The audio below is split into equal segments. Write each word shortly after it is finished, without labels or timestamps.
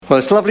Well,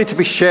 it's lovely to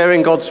be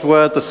sharing God's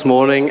word this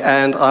morning,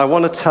 and I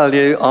want to tell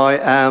you I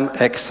am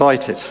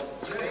excited.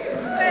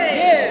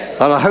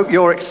 And I hope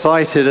you're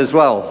excited as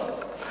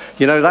well.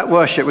 You know, that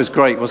worship was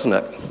great, wasn't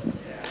it?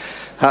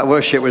 That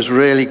worship was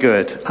really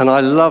good. And I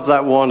love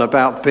that one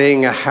about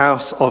being a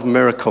house of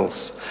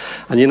miracles.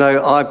 And you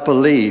know, I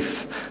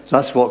believe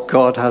that's what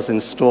God has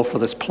in store for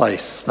this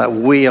place, that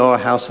we are a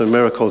house of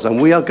miracles,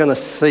 and we are going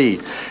to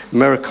see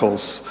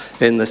miracles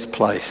in this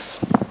place.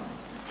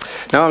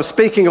 Now, I'm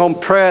speaking on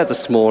prayer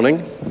this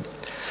morning,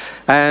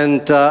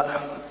 and I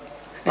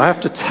have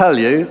to tell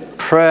you,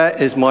 prayer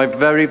is my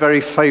very, very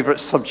favorite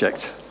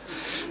subject.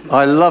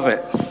 I love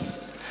it.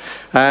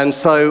 And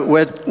so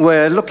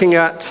we're looking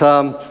at,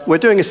 we're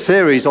doing a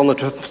series on the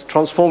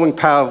transforming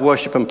power of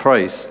worship and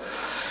praise.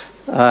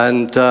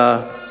 And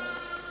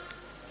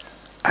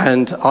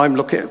I'm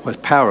looking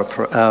at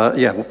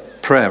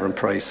prayer and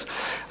praise.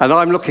 And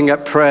I'm looking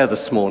at prayer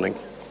this morning.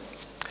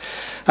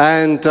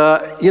 And,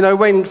 you know,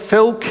 when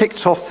Phil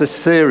kicked off this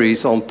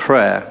series on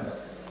prayer,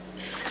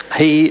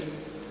 he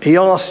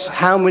asked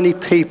how many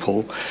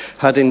people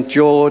had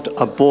endured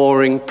a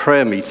boring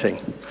prayer meeting.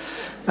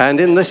 And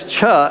in this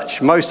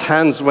church, most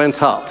hands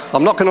went up.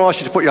 I'm not going to ask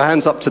you to put your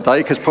hands up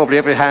today, because probably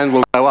every hand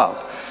will go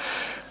up.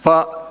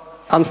 But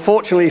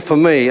unfortunately for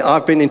me,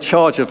 I've been in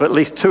charge of at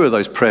least 2 of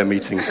those prayer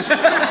meetings. It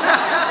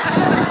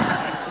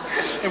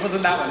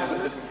wasn't that one, it was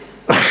different.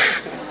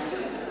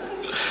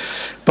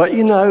 But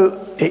you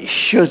know, it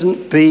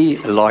shouldn't be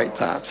like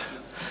that,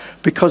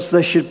 because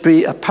there should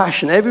be a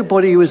passion.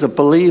 Everybody who is a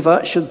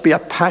believer should be a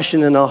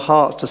passion in our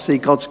hearts to see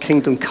God's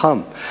kingdom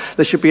come.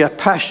 There should be a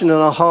passion in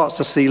our hearts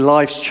to see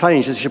lives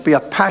change. There should be a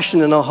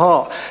passion in our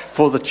heart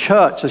for the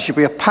church. There should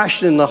be a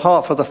passion in the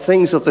heart for the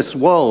things of this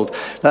world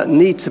that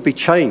need to be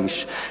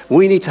changed.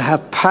 We need to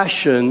have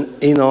passion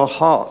in our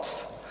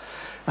hearts.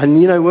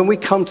 And you know, when we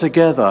come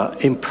together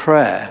in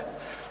prayer,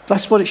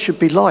 that's what it should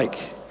be like.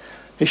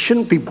 It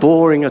shouldn't be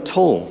boring at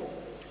all.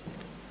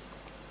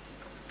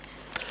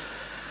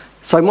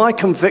 So my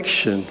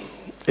conviction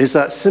is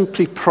that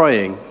simply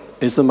praying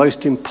is the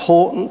most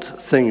important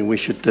thing we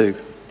should do.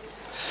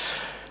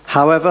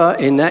 However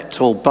inept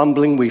or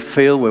bumbling we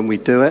feel when we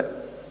do it,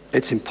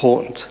 it's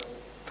important.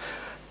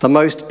 The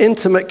most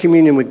intimate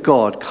communion with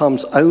God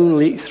comes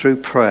only through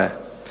prayer.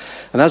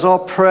 And as our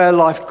prayer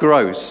life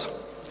grows,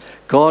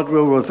 God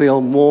will reveal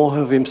more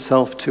of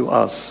himself to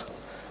us.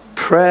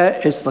 Prayer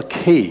is the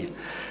key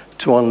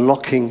to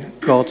unlocking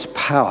God's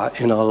power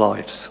in our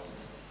lives.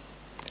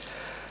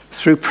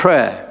 Through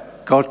prayer,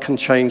 God can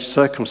change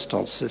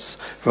circumstances,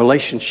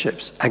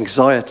 relationships,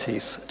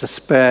 anxieties,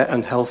 despair,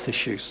 and health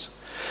issues.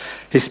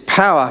 His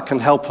power can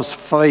help us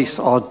face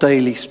our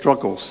daily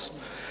struggles.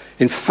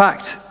 In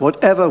fact,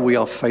 whatever we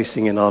are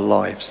facing in our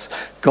lives,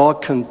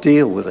 God can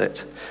deal with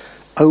it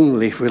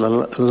only if we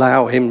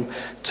allow him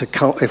to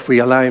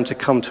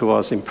come to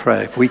us in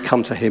prayer, if we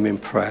come to him in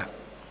prayer.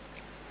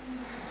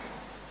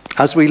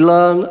 As we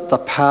learn the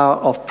power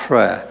of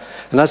prayer,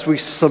 and as we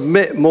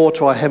submit more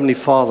to our Heavenly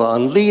Father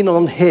and lean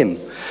on him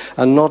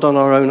and not on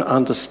our own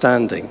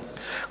understanding,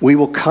 we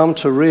will come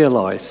to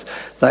realize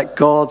that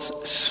God's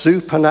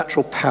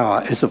supernatural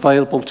power is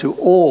available to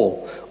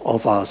all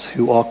of us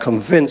who are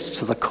convinced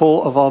to the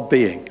core of our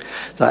being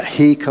that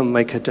he can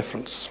make a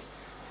difference.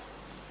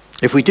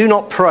 If we do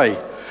not pray,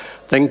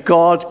 then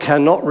God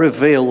cannot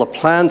reveal the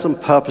plans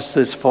and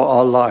purposes for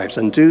our lives,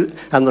 and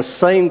the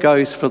same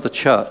goes for the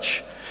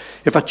church.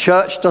 If a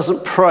church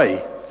doesn't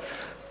pray,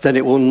 then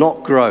it will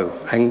not grow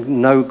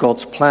and know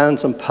God's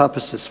plans and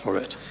purposes for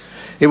it.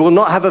 It will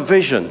not have a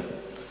vision.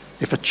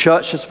 If a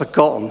church has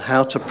forgotten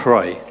how to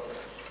pray,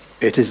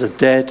 it is a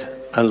dead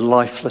and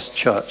lifeless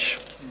church.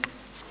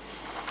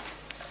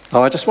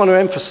 Now, I just want to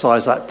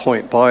emphasize that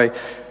point by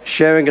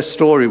sharing a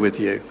story with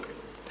you.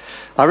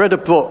 I read a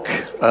book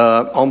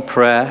on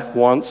prayer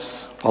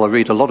once. Well, I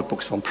read a lot of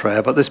books on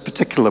prayer, but this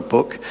particular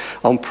book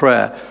on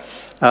prayer,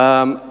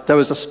 there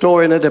was a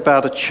story in it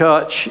about a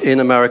church in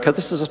America.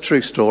 This is a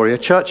true story. A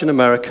church in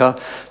America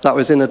that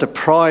was in a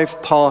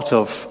deprived part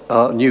of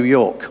New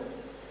York.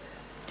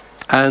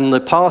 And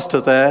the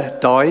pastor there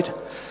died,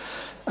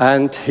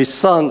 and his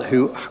son,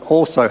 who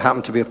also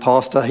happened to be a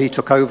pastor, he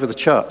took over the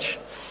church.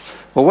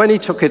 Well, when he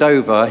took it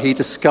over, he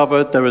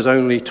discovered there was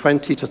only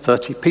 20 to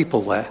 30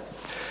 people there.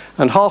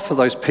 And half of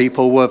those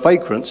people were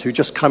vagrants who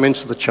just come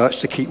into the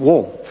church to keep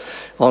warm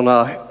on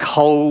a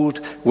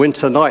cold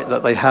winter night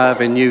that they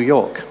have in New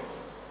York.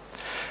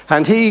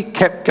 And he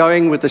kept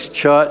going with this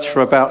church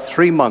for about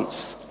 3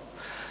 months.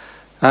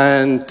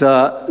 And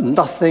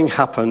nothing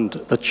happened.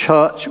 The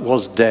church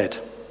was dead.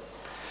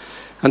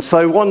 And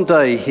so one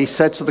day he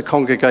said to the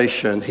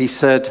congregation, he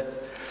said,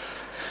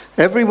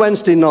 every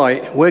Wednesday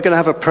night we're going to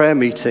have a prayer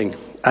meeting.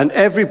 And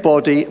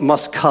everybody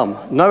must come,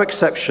 no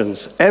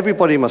exceptions.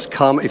 Everybody must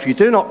come. If you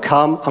do not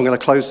come, I'm going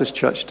to close this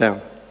church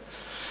down.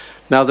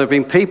 Now, there have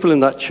been people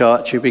in that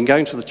church who've been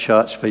going to the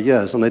church for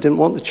years, and they didn't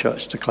want the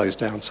church to close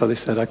down. So they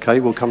said, okay,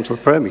 we'll come to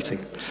the prayer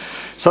meeting.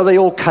 So they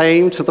all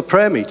came to the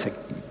prayer meeting.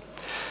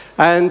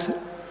 And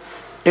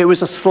it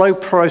was a slow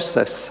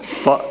process,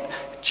 but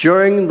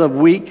during the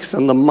weeks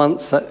and the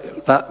months that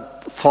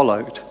that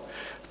followed,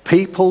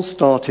 people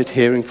started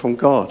hearing from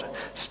God.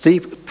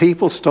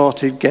 People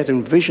started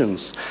getting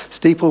visions.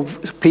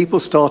 People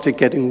started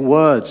getting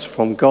words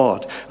from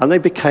God. And they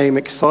became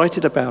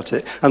excited about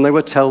it. And they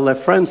would tell their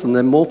friends. And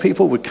then more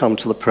people would come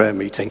to the prayer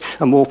meeting.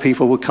 And more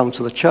people would come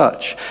to the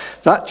church.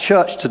 That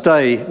church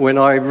today, when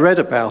I read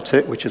about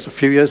it, which is a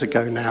few years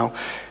ago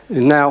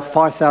now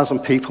 5,000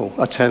 people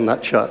attend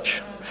that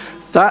church.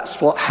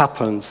 That's what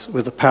happens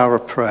with the power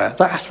of prayer.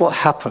 That's what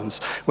happens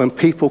when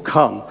people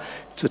come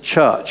to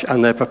church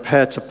and they're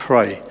prepared to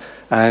pray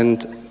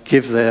and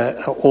give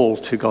their all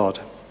to God.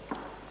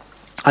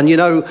 And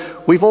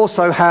we've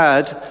also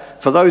had,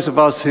 for those of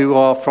us who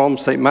are from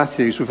St.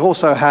 Matthew's, we've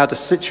also had a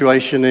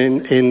situation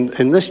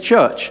in this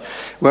church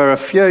where a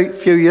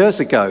few years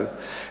ago,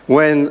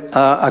 when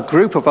a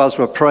group of us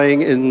were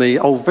praying in the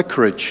old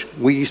vicarage.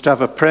 We used to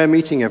have a prayer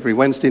meeting every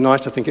Wednesday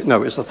night. It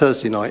was a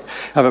Thursday night.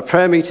 Have a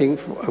prayer meeting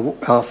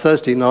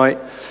Thursday night.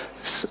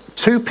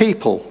 Two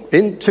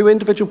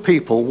individual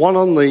people, one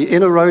on the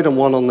inner road and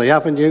one on the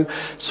avenue,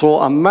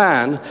 saw a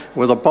man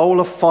with a bowl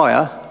of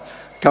fire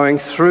going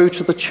through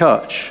to the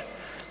church.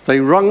 They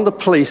rung the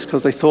police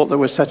because they thought they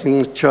were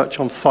setting the church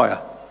on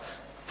fire,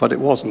 but it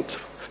wasn't.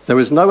 There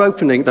was no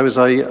opening. There was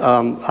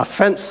a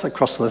fence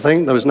across the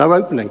thing. There was no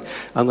opening,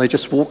 and they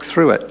just walked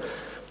through it.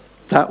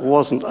 That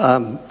wasn't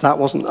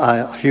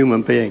a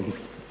human being.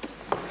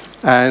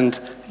 And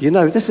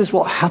this is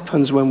what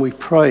happens when we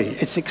pray.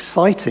 It's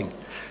exciting.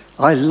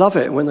 I love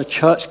it when the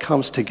church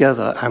comes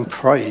together and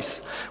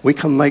prays. We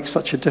can make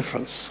such a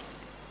difference.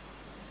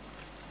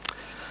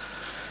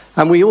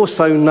 And we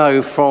also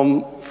know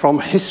from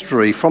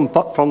history, from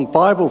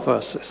Bible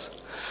verses,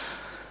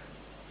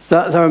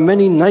 that there are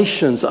many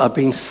nations that are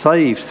being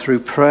saved through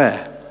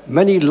prayer.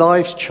 Many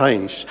lives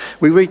changed.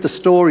 We read the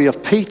story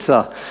of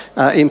Peter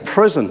in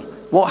prison.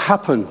 What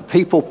happened?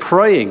 People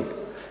praying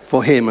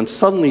for him, and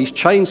suddenly his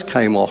chains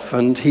came off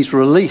and he's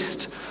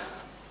released.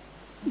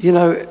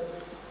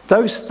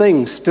 Those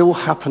things still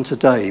happen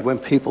today when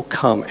people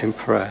come in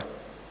prayer.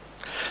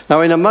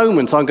 Now, in a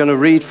moment, I'm going to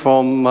read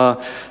from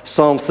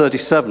Psalm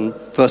 37,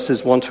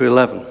 verses 1 to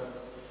 11.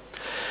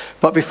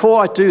 But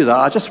before I do that,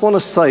 I just want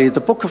to say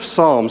the book of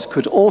Psalms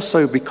could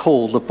also be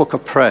called the book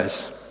of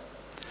prayers.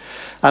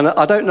 And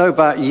I don't know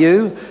about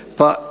you,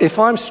 but if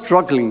I'm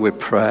struggling with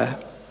prayer,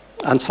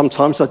 and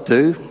sometimes I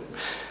do,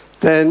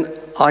 then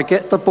I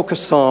get the book of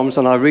Psalms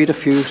and I read a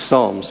few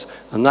Psalms,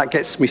 and that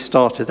gets me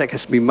started, that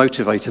gets me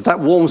motivated, that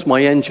warms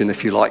my engine,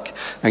 if you like,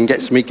 and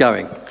gets me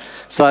going.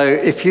 So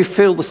if you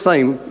feel the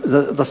same,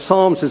 the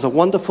Psalms is a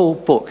wonderful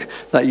book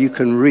that you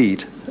can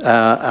read,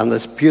 and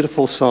there's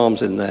beautiful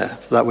Psalms in there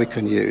that we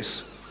can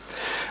use.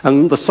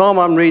 And the Psalm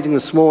I'm reading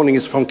this morning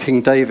is from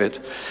King David.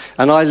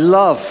 And I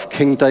love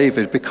King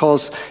David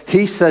because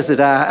he says it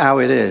how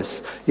it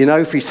is.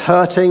 If he's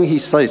hurting, he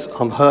says,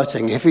 I'm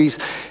hurting. If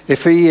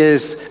he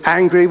is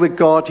angry with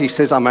God, he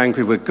says, I'm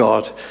angry with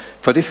God.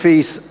 But if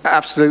he's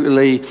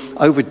absolutely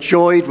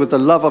overjoyed with the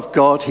love of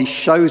God, he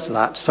shows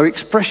that. So he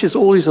expresses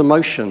all his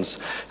emotions.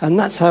 And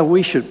that's how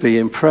we should be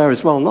in prayer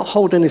as well. Not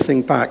hold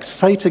anything back.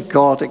 Say to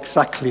God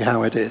exactly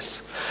how it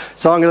is.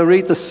 So I'm going to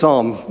read the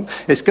psalm.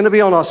 It's going to be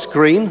on our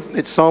screen.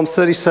 It's Psalm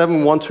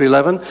 37, 1 to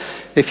 11.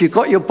 If you've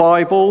got your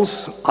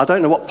Bibles, I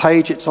don't know what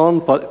page it's on,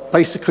 but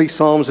basically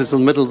Psalms is in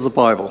the middle of the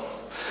Bible.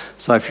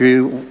 So if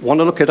you want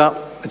to look it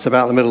up, it's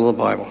about the middle of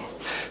the Bible.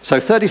 So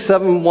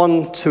 37,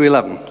 1 to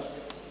 11.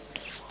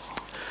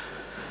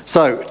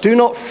 So, do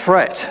not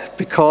fret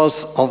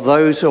because of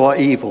those who are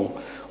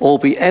evil, or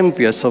be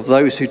envious of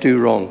those who do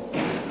wrong.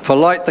 For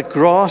like the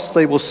grass,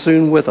 they will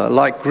soon wither.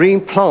 Like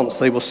green plants,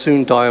 they will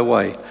soon die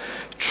away.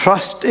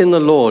 Trust in the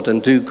Lord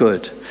and do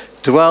good.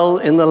 Dwell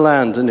in the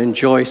land and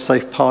enjoy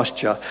safe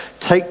pasture.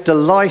 Take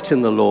delight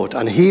in the Lord,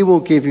 and he will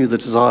give you the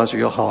desires of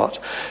your heart.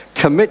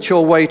 Commit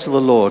your way to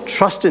the Lord.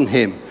 Trust in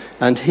him,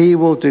 and he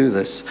will do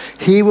this.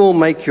 He will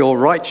make your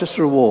righteous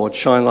reward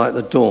shine like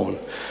the dawn,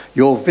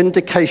 your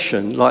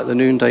vindication like the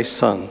noonday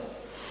sun.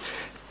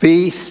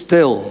 Be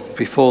still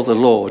before the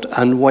Lord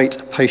and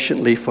wait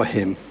patiently for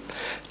him.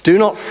 Do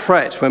not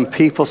fret when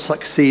people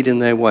succeed in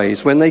their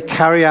ways, when they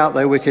carry out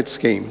their wicked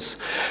schemes.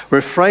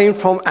 Refrain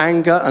from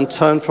anger and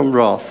turn from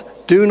wrath.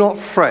 Do not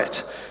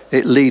fret,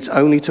 it leads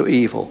only to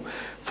evil.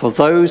 For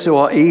those who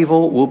are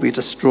evil will be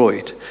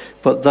destroyed,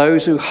 but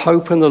those who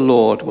hope in the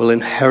Lord will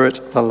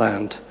inherit the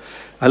land.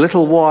 A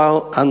little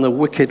while and the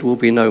wicked will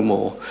be no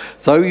more.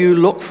 Though you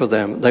look for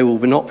them, they will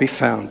not be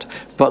found.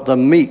 But the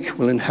meek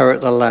will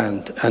inherit the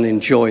land and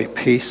enjoy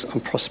peace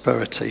and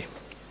prosperity.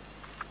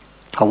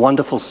 A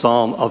wonderful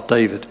psalm of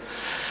David.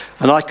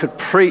 And I could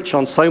preach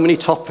on so many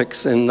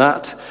topics in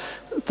that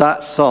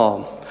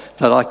psalm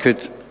that I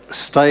could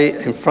stay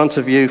in front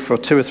of you for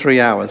 2 or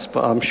 3 hours,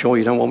 but I'm sure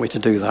you don't want me to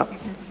do that.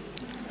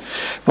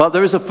 But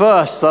there is a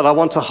verse that I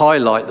want to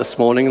highlight this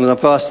morning, and a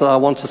verse that I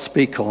want to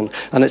speak on,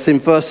 and it's in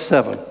verse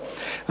 7.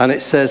 And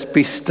it says,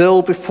 be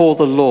still before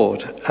the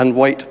Lord and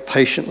wait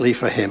patiently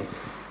for him.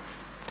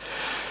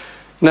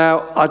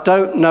 Now, I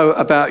don't know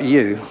about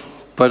you,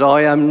 but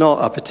I am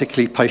not a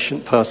particularly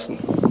patient person.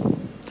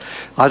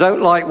 I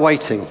don't like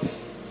waiting.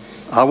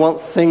 I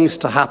want things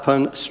to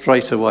happen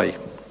straight away.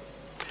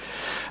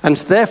 And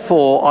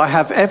therefore, I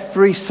have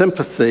every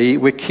sympathy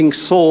with King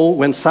Saul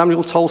when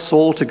Samuel told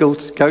Saul to go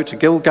to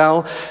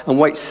Gilgal and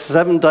wait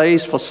 7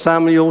 days for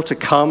Samuel to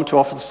come to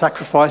offer the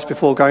sacrifice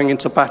before going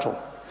into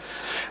battle.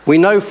 We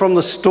know from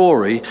the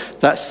story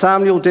that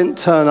Samuel didn't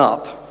turn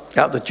up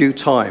at the due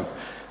time,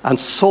 and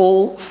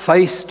Saul,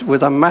 faced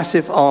with a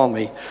massive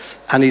army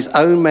and his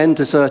own men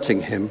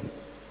deserting him,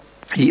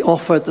 he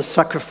offered the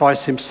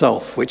sacrifice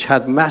himself, which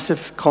had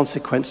massive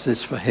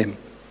consequences for him.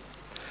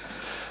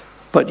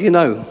 But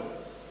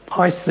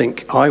I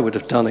think I would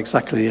have done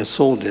exactly as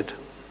Saul did,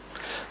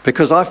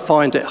 because I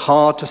find it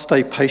hard to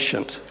stay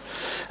patient.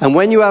 And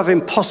when you have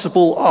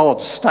impossible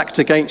odds stacked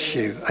against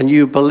you and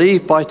you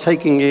believe by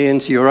taking it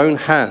into your own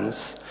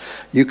hands,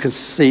 you can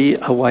see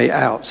a way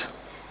out.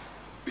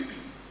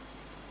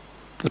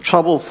 The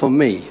trouble for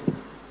me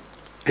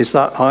is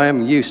that I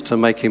am used to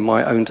making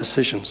my own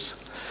decisions.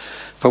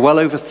 For well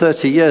over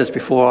 30 years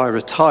before I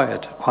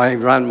retired, I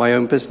ran my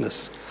own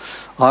business.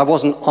 I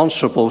wasn't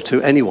answerable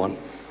to anyone.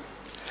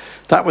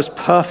 That was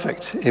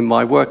perfect in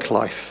my work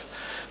life,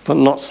 but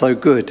not so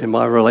good in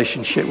my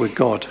relationship with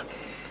God.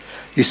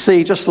 You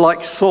see, just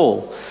like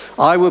Saul,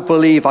 I would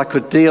believe I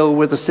could deal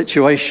with the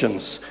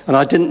situations, and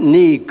I didn't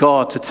need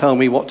God to tell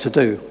me what to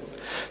do.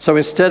 So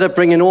instead of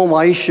bringing all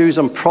my issues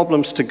and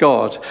problems to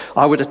God,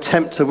 I would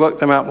attempt to work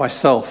them out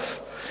myself.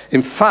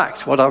 In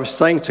fact, what I was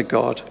saying to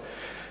God,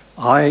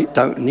 I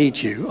don't need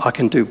you, I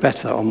can do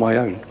better on my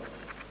own.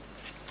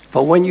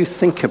 But when you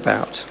think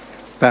about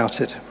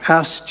it,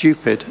 how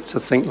stupid to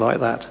think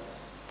like that.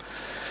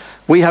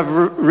 We have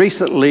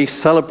recently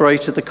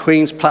celebrated the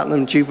Queen's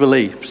Platinum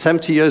Jubilee,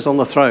 70 years on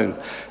the throne,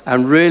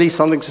 and really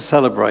something to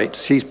celebrate.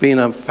 She's been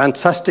a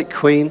fantastic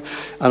queen,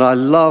 and I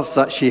love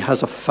that she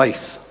has a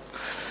faith.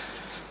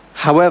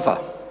 However,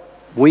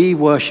 we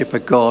worship a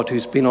God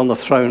who's been on the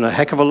throne a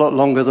heck of a lot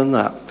longer than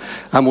that,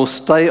 and will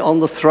stay on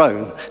the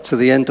throne to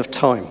the end of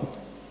time.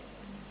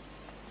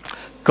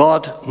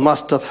 God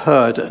must have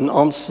heard and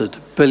answered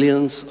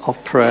billions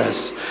of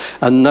prayers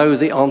and know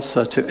the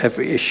answer to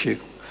every issue.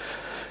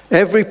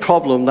 Every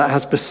problem that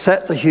has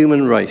beset the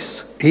human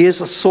race, he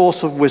is a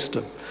source of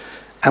wisdom.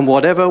 And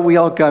whatever we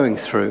are going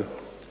through,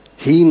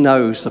 he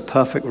knows the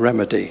perfect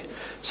remedy.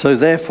 So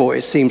therefore,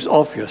 it seems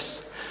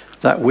obvious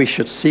that we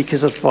should seek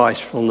his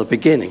advice from the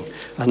beginning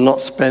and not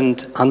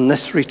spend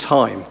unnecessary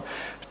time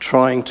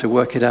trying to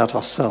work it out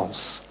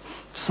ourselves.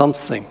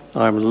 Something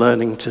I'm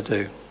learning to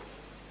do.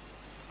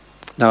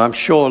 Now, I'm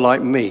sure,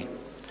 like me,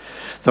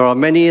 there are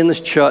many in this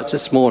church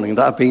this morning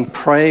that have been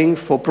praying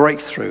for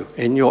breakthrough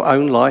in your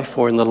own life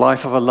or in the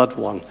life of a loved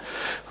one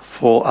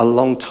for a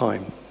long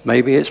time.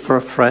 Maybe it's for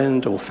a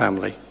friend or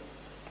family.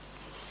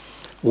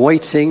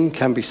 Waiting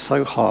can be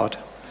so hard,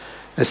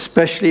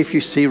 especially if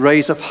you see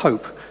rays of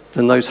hope,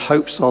 then those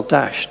hopes are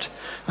dashed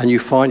and you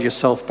find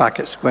yourself back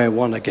at square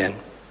one again.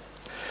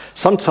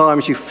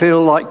 Sometimes you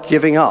feel like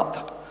giving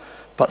up,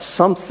 but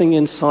something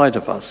inside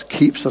of us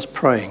keeps us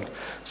praying.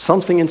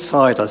 Something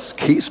inside us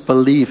keeps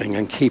believing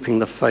and keeping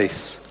the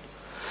faith.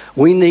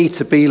 We need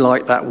to be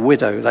like that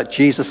widow that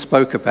Jesus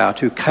spoke about,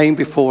 who came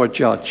before a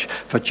judge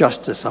for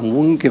justice and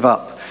wouldn't give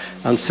up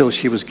until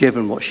she was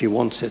given what she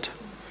wanted.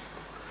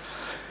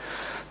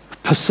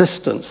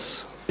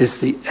 Persistence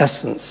is the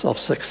essence of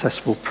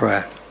successful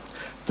prayer.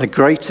 The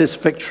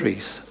greatest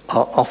victories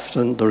are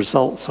often the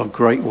results of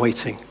great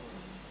waiting.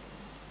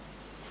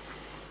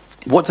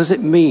 What does it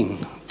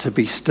mean to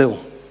be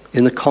still?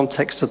 In the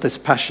context of this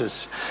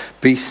passage,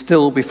 be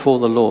still before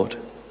the Lord.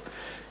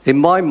 In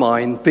my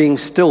mind, being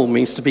still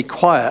means to be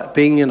quiet,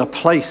 being in a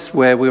place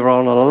where we're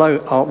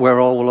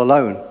all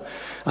alone,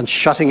 and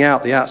shutting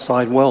out the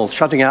outside world,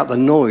 shutting out the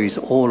noise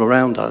all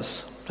around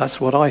us.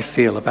 That's what I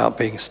feel about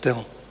being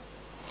still.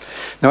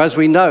 Now, as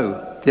we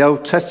know, the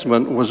Old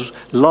Testament was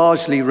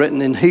largely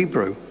written in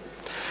Hebrew.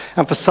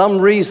 And for some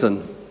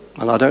reason,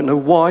 and I don't know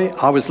why,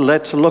 I was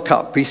led to look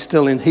up "be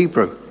still" in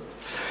Hebrew,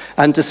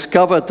 and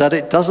discovered that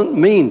it doesn't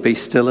mean be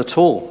still at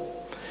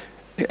all,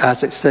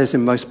 as it says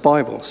in most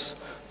Bibles.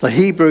 The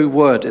Hebrew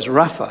word is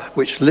rapha,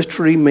 which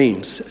literally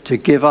means to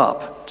give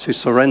up, to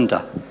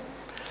surrender.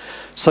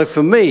 So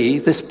for me,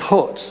 this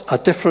puts a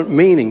different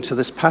meaning to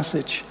this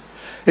passage.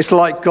 It's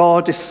like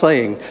God is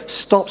saying,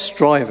 stop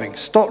striving,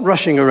 stop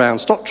rushing around,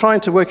 stop trying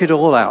to work it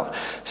all out,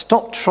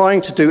 stop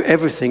trying to do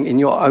everything in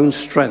your own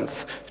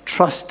strength.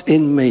 Trust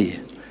in me,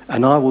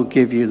 and I will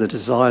give you the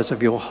desires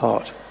of your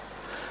heart.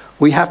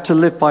 We have to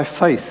live by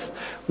faith.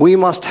 We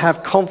must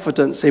have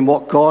confidence in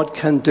what God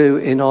can do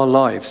in our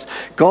lives.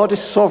 God is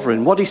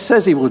sovereign. What he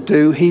says he will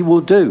do, he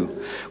will do.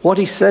 What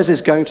he says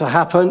is going to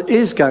happen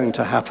is going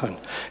to happen.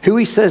 Who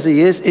he says he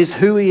is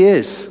who he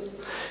is.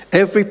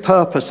 Every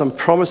purpose and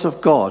promise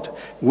of God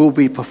will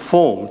be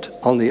performed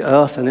on the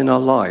earth and in our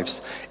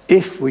lives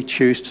if we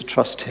choose to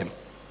trust him.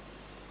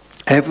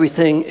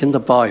 Everything in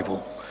the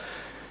Bible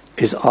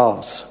is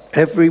ours.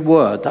 Every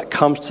word that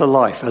comes to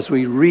life as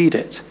we read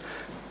it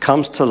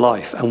comes to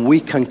life, and we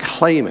can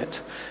claim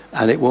it,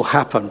 and it will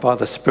happen by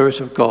the Spirit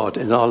of God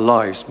in our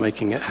lives,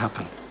 making it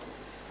happen.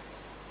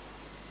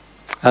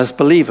 As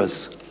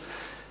believers,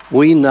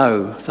 We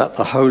know that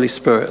the Holy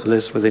Spirit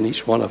lives within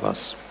each one of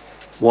us.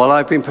 While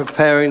I've been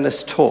preparing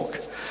this talk,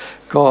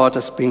 God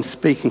has been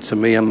speaking to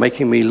me and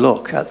making me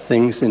look at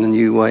things in a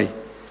new way.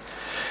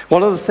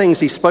 One of the things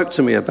he spoke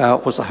to me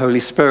about was the Holy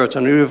Spirit,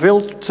 and he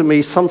revealed to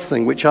me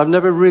something which I've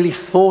never really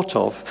thought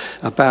of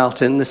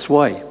about in this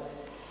way.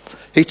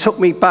 He took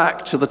me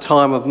back to the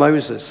time of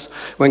Moses,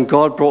 when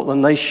God brought the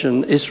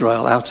nation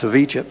Israel out of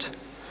Egypt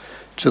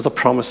to the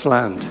promised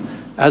land.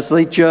 As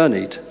they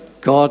journeyed,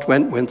 God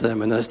went with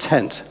them in a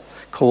tent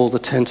called the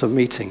Tent of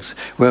Meetings,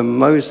 where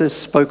Moses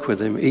spoke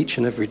with him each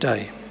and every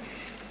day.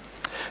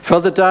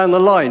 Further down the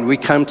line, we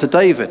came to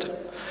David,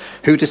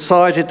 who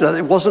decided that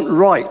it wasn't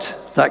right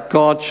that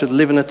God should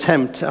live in a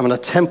tent and a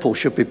temple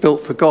should be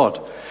built for God.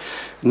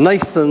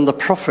 Nathan the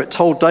prophet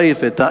told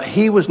David that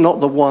he was not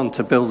the one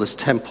to build this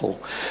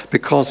temple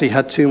because he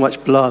had too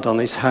much blood on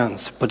his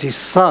hands, but his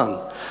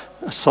son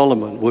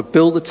Solomon would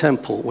build the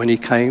temple when he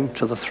came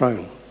to the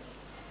throne.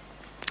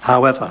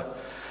 However,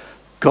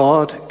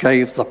 God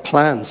gave the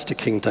plans to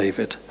King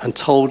David and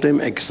told him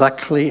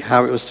exactly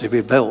how it was to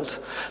be built,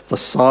 the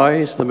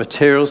size, the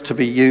materials to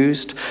be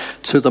used,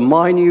 to the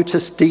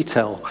minutest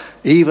detail,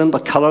 even the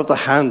color of the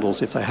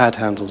handles, if they had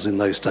handles in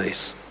those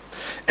days.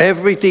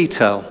 Every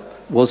detail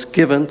was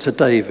given to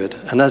David,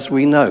 and as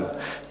we know,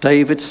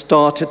 David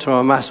started to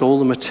amass all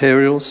the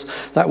materials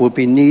that would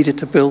be needed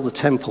to build the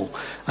temple.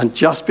 And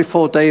just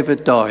before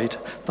David died,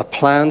 the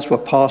plans were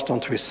passed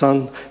on to his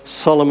son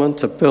Solomon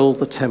to build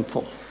the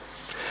temple.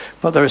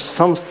 But there is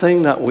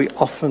something that we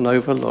often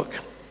overlook.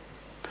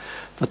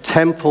 The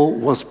temple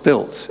was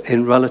built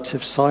in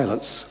relative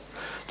silence.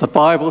 The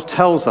Bible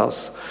tells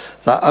us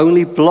that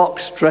only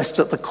blocks dressed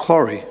at the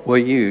quarry were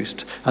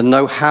used, and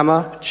no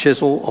hammer,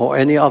 chisel, or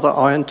any other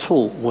iron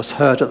tool was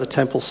heard at the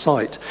temple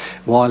site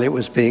while it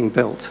was being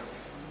built.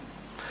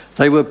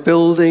 They were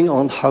building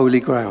on holy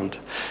ground,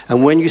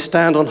 and when you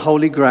stand on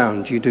holy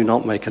ground, you do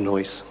not make a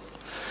noise.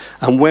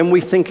 And when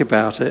we think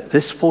about it,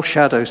 this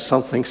foreshadows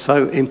something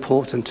so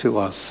important to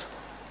us.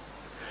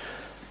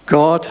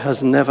 God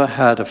has never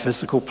had a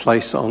physical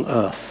place on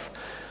earth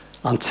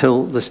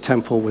until this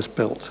temple was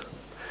built.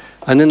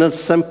 And in a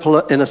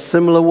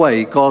similar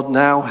way, God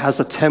now has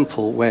a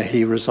temple where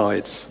he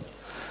resides.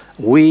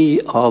 We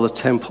are the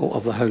temple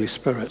of the Holy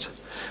Spirit.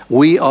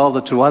 We are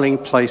the dwelling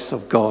place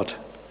of God.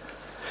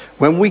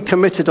 When we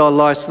committed our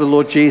lives to the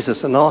Lord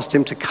Jesus and asked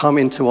him to come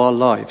into our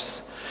lives,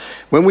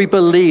 when we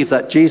believe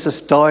that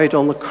Jesus died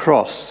on the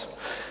cross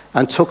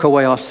and took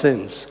away our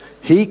sins,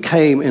 he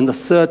came in the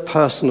third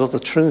person of the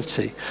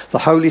Trinity, the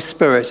Holy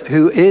Spirit,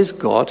 who is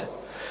God,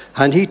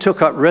 and he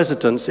took up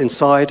residence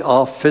inside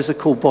our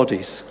physical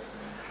bodies.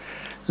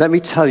 Let me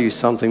tell you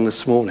something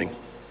this morning.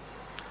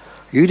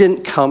 You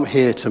didn't come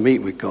here to meet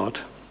with God.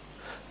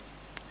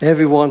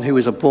 Everyone who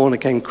is a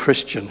born-again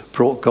Christian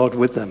brought God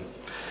with them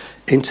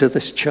into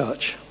this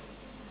church.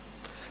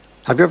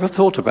 Have you ever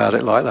thought about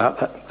it like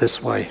that,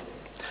 this way?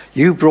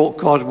 You brought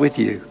God with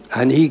you,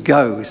 and he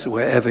goes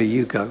wherever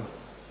you go.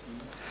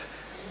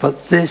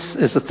 But this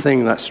is the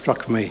thing that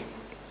struck me.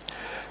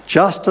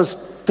 Just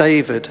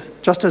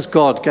as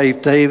God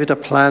gave David a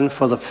plan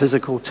for the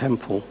physical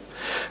temple,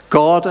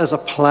 God has a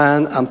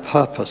plan and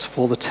purpose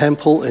for the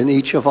temple in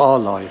each of our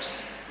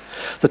lives.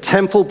 The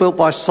temple built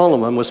by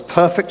Solomon was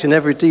perfect in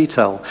every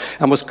detail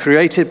and was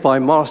created by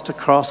master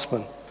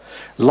craftsmen.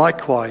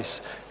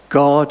 Likewise,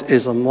 God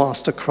is a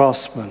master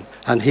craftsman,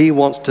 and he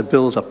wants to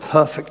build a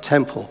perfect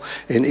temple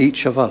in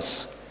each of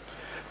us.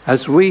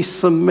 As we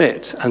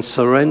submit and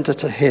surrender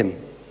to him,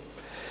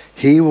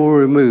 he will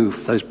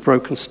remove those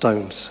broken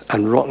stones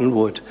and rotten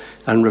wood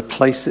and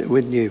replace it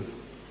with new.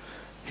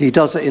 He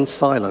does it in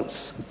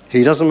silence.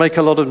 He doesn't make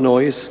a lot of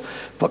noise,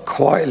 but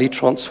quietly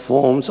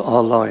transforms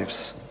our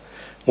lives.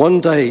 One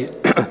day,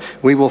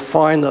 we will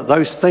find that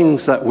those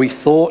things that we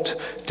thought,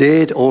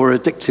 did, or were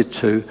addicted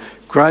to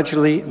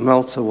gradually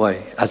melt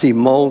away as he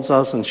molds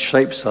us and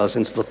shapes us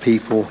into the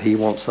people he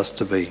wants us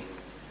to be.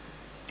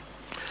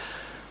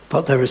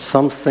 But there is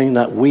something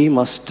that we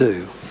must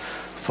do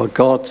for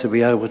God to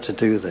be able to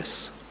do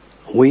this.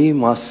 We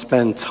must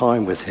spend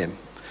time with him.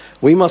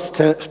 We must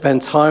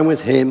spend time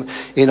with him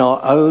in our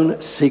own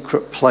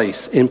secret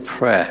place in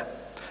prayer,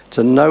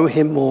 to know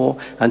him more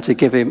and to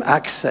give him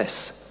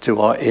access to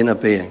our inner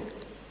being.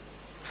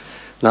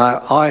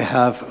 Now, I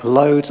have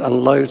loads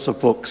and loads of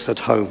books at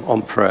home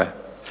on prayer,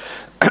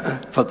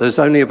 but there's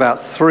only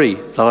about 3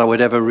 that I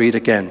would ever read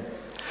again.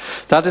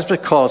 That is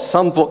because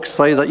some books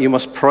say that you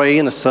must pray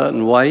in a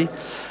certain way,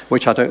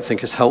 which I don't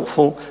think is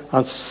helpful,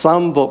 and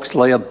some books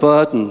lay a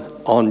burden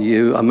on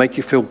you and make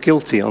you feel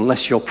guilty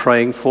unless you're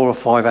praying 4 or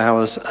 5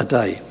 hours a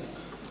day.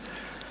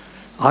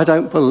 I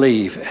don't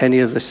believe any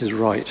of this is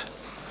right.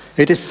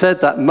 It is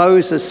said that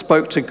Moses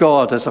spoke to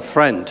God as a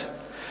friend.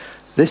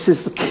 This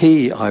is the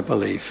key, I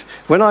believe.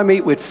 When I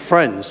meet with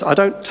friends, I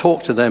don't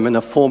talk to them in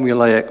a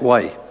formulaic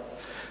way.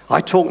 I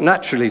talk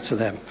naturally to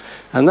them,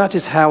 and that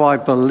is how I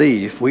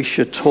believe we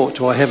should talk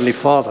to our Heavenly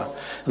Father.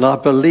 And I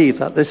believe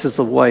that this is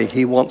the way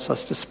he wants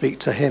us to speak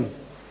to him.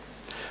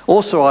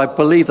 Also, I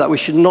believe that we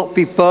should not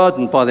be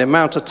burdened by the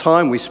amount of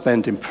time we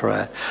spend in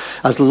prayer,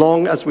 as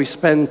long as we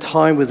spend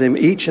time with him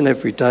each and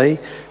every day,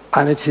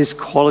 and it is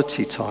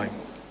quality time.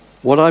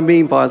 What I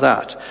mean by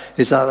that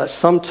is that at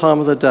some time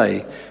of the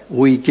day,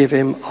 we give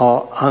him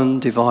our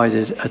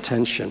undivided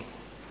attention.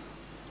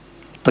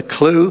 The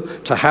clue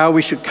to how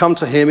we should come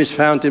to him is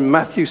found in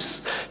Matthew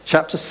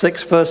chapter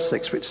 6, verse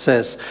 6, which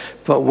says,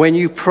 "But when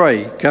you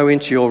pray, go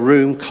into your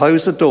room,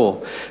 close the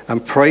door,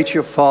 and pray to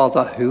your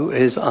Father who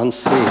is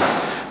unseen.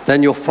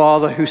 Then your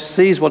Father who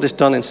sees what is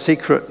done in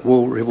secret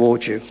will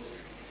reward you."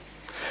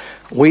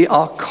 We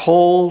are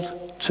called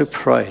to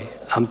pray,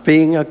 and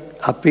being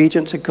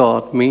obedient to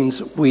God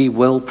means we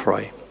will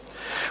pray.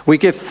 We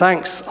give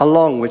thanks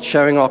along with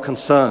sharing our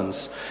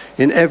concerns.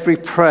 In every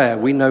prayer,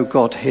 we know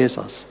God hears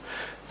us.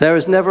 There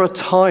is never a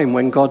time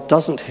when God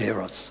doesn't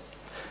hear us.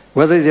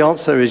 Whether the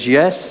answer is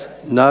yes,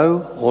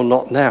 no, or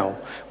not now,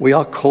 we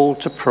are called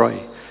to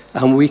pray,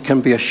 and we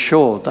can be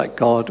assured that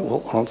God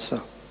will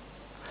answer.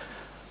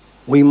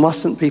 We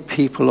mustn't be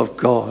people of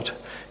God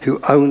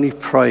who only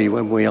pray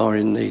when we are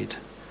in need.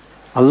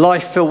 A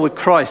life filled with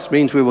Christ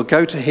means we will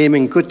go to him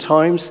in good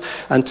times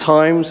and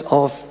times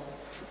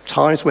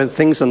when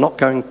things are not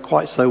going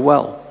quite so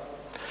well.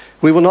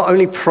 We will not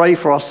only pray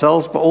for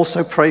ourselves, but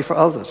also pray for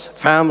others,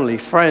 family,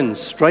 friends,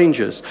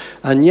 strangers,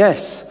 and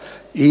yes,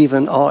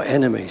 even our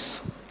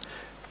enemies.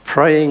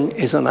 Praying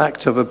is an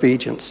act of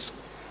obedience.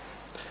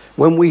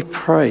 When we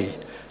pray,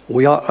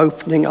 we are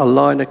opening a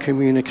line of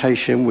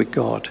communication with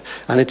God,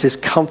 and it is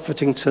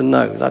comforting to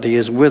know that he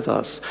is with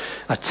us,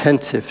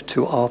 attentive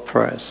to our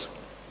prayers.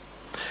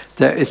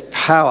 There is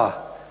power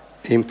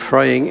in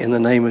praying in the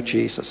name of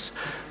Jesus.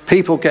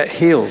 People get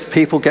healed,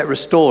 people get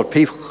restored,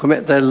 people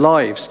commit their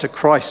lives to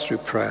Christ through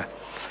prayer.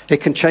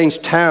 It can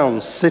change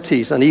towns,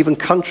 cities, and even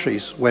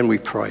countries when we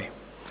pray.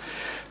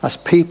 As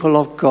people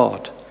of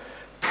God,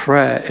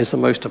 prayer is the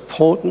most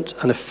important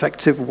and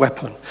effective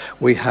weapon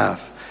we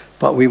have,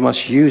 but we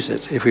must use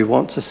it if we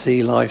want to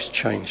see lives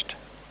changed.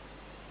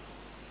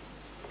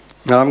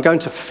 Now I'm going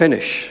to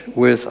finish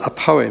with a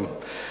poem.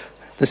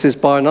 This is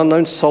by an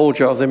unknown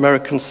soldier of the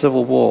American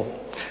Civil War,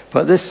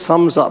 but this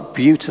sums up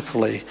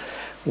beautifully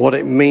what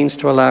it means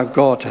to allow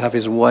God to have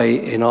his way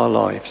in our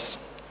lives.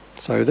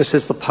 So this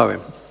is the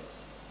poem.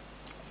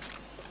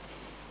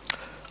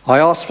 I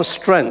asked for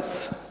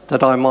strength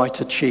that I might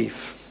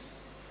achieve.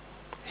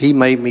 He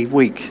made me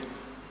weak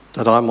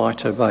that I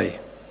might obey.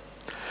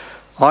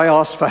 I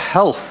asked for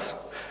health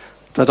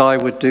that I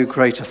would do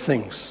greater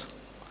things.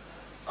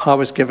 I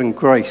was given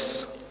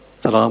grace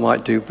that I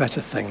might do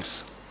better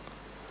things.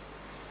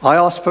 I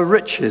asked for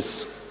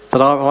riches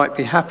that I might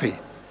be happy.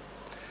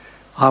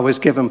 I was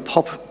given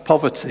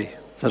poverty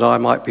that I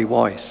might be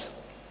wise.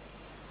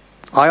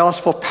 I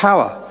asked for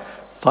power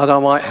that I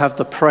might have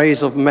the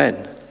praise of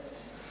men.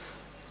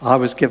 I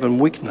was given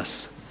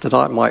weakness that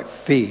I might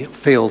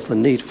feel the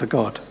need for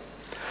God.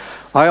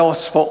 I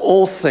asked for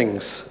all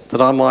things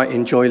that I might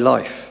enjoy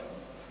life.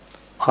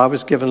 I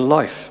was given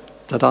life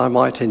that I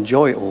might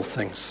enjoy all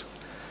things.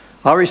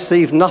 I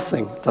received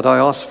nothing that I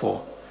asked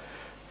for,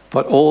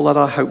 but all that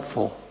I hoped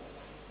for.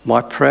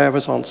 My prayer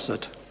was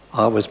answered.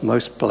 I was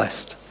most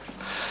blessed.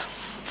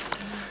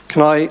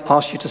 Can I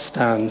ask you to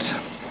stand?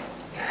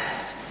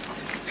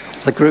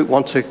 If the group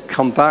want to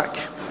come back.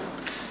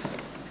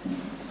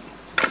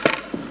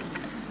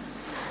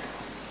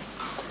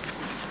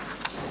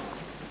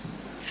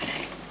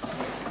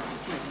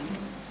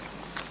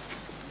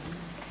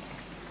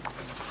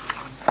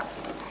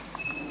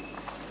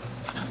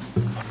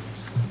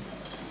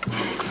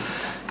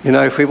 You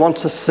know, if we want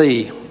to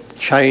see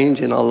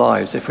change in our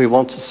lives, if we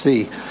want to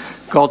see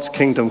God's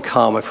kingdom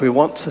come, if we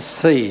want to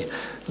see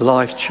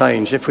life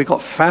change, if we've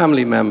got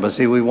family members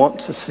who we want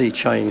to see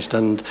changed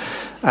and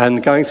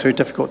going through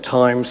difficult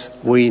times,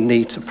 we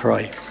need to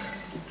pray.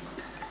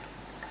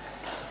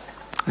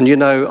 And you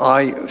know,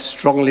 I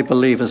strongly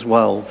believe as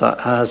well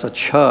that as a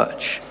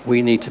church,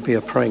 we need to be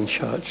a praying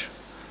church.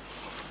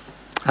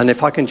 And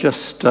if I can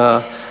just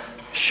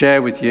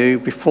share with you,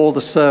 before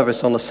the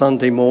service on a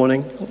Sunday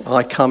morning,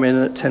 I come in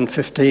at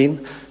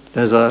 10:15.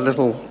 There's a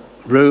little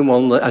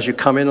room as you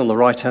come in on the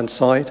right-hand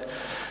side.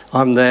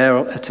 I'm there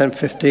at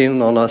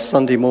 10:15 on a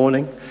Sunday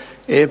morning.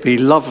 It'd be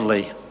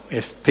lovely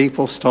if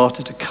people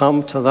started to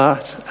come to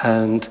that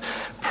and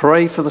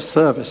pray for the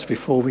service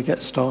before we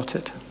get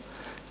started,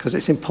 because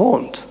it's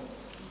important.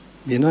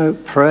 You know,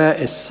 prayer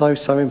is so,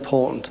 so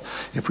important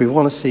if we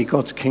want to see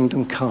God's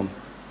kingdom come.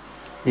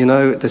 You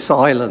know, this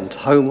island,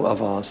 home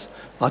of ours,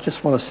 I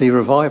just want to see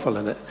revival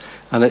in it,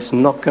 and it's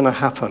not going to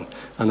happen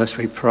unless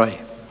we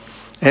pray.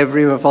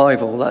 Every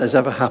revival that has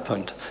ever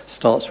happened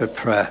starts with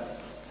prayer.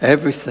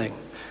 Everything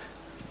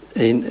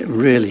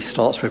really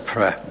starts with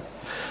prayer.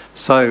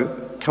 So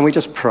can we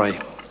just pray?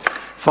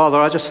 Father,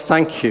 I just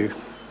thank you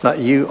that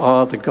you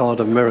are the God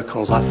of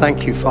miracles. I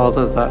thank you,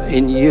 Father, that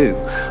in you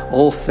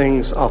all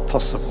things are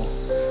possible.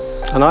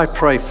 And I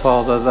pray,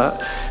 Father,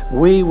 that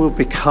we will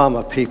become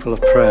a people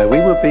of prayer. We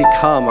will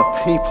become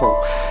a people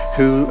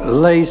who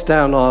lays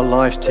down our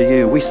lives to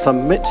you. We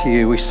submit to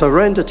you. We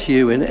surrender to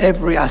you in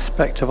every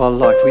aspect of our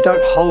life. We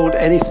don't hold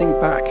anything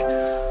back.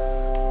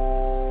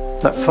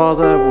 That,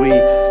 Father,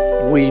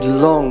 we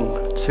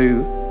long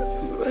to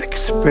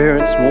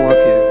experience more of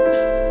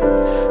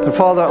you. And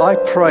Father, I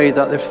pray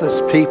that if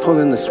there's people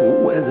in this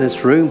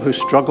room who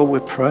struggle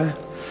with prayer,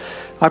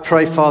 I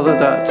pray, Father,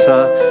 that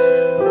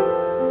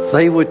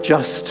they would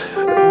just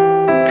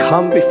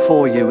come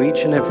before you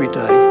each and every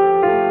day.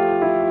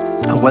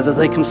 And whether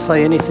they can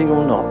say anything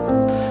or not,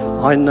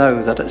 I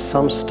know that at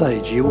some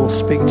stage you will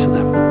speak to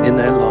them in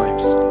their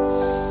lives.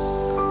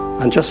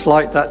 And just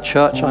like that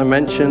church I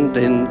mentioned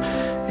in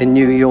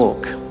New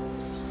York,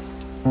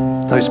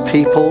 those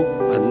people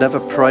had never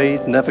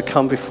prayed, never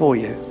come before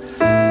you,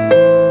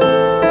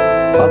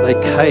 but they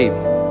came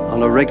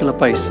on a regular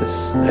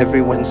basis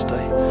every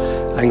Wednesday,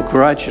 and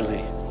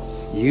gradually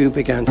you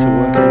began to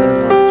work in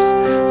their lives.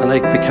 And they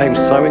became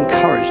so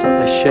encouraged that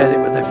they shared it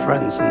with their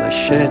friends, and they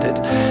shared it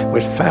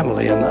with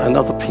family and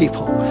other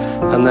people.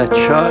 And their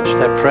church,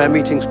 their prayer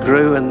meetings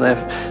grew, and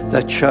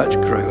their church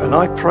grew. And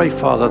I pray,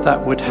 Father,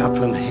 that would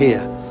happen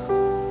here.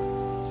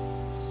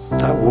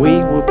 That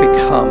we will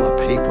become a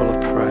people of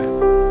prayer.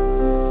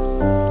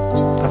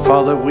 That,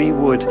 Father, we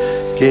would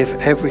give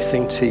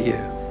everything to you.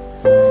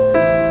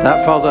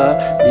 That, Father,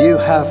 you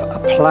have a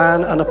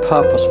plan and a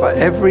purpose for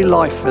every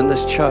life in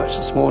this church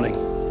this morning.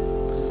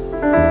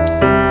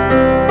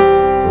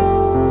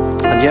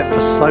 Yet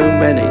for so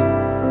many,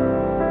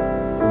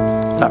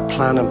 that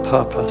plan and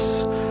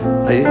purpose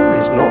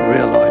is not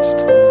realized.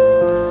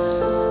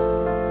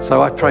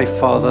 So I pray,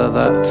 Father,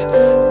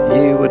 that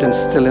you would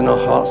instill in our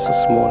hearts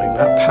this morning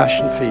that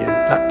passion for you,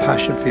 that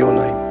passion for your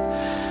name,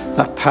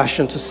 that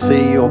passion to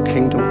see your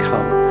kingdom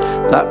come,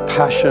 that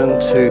passion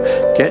to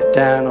get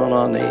down on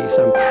our knees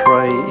and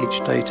pray each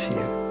day to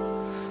you.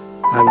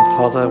 And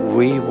Father,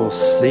 we will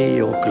see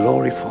your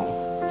glory fall.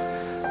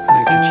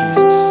 Thank you,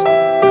 Jesus.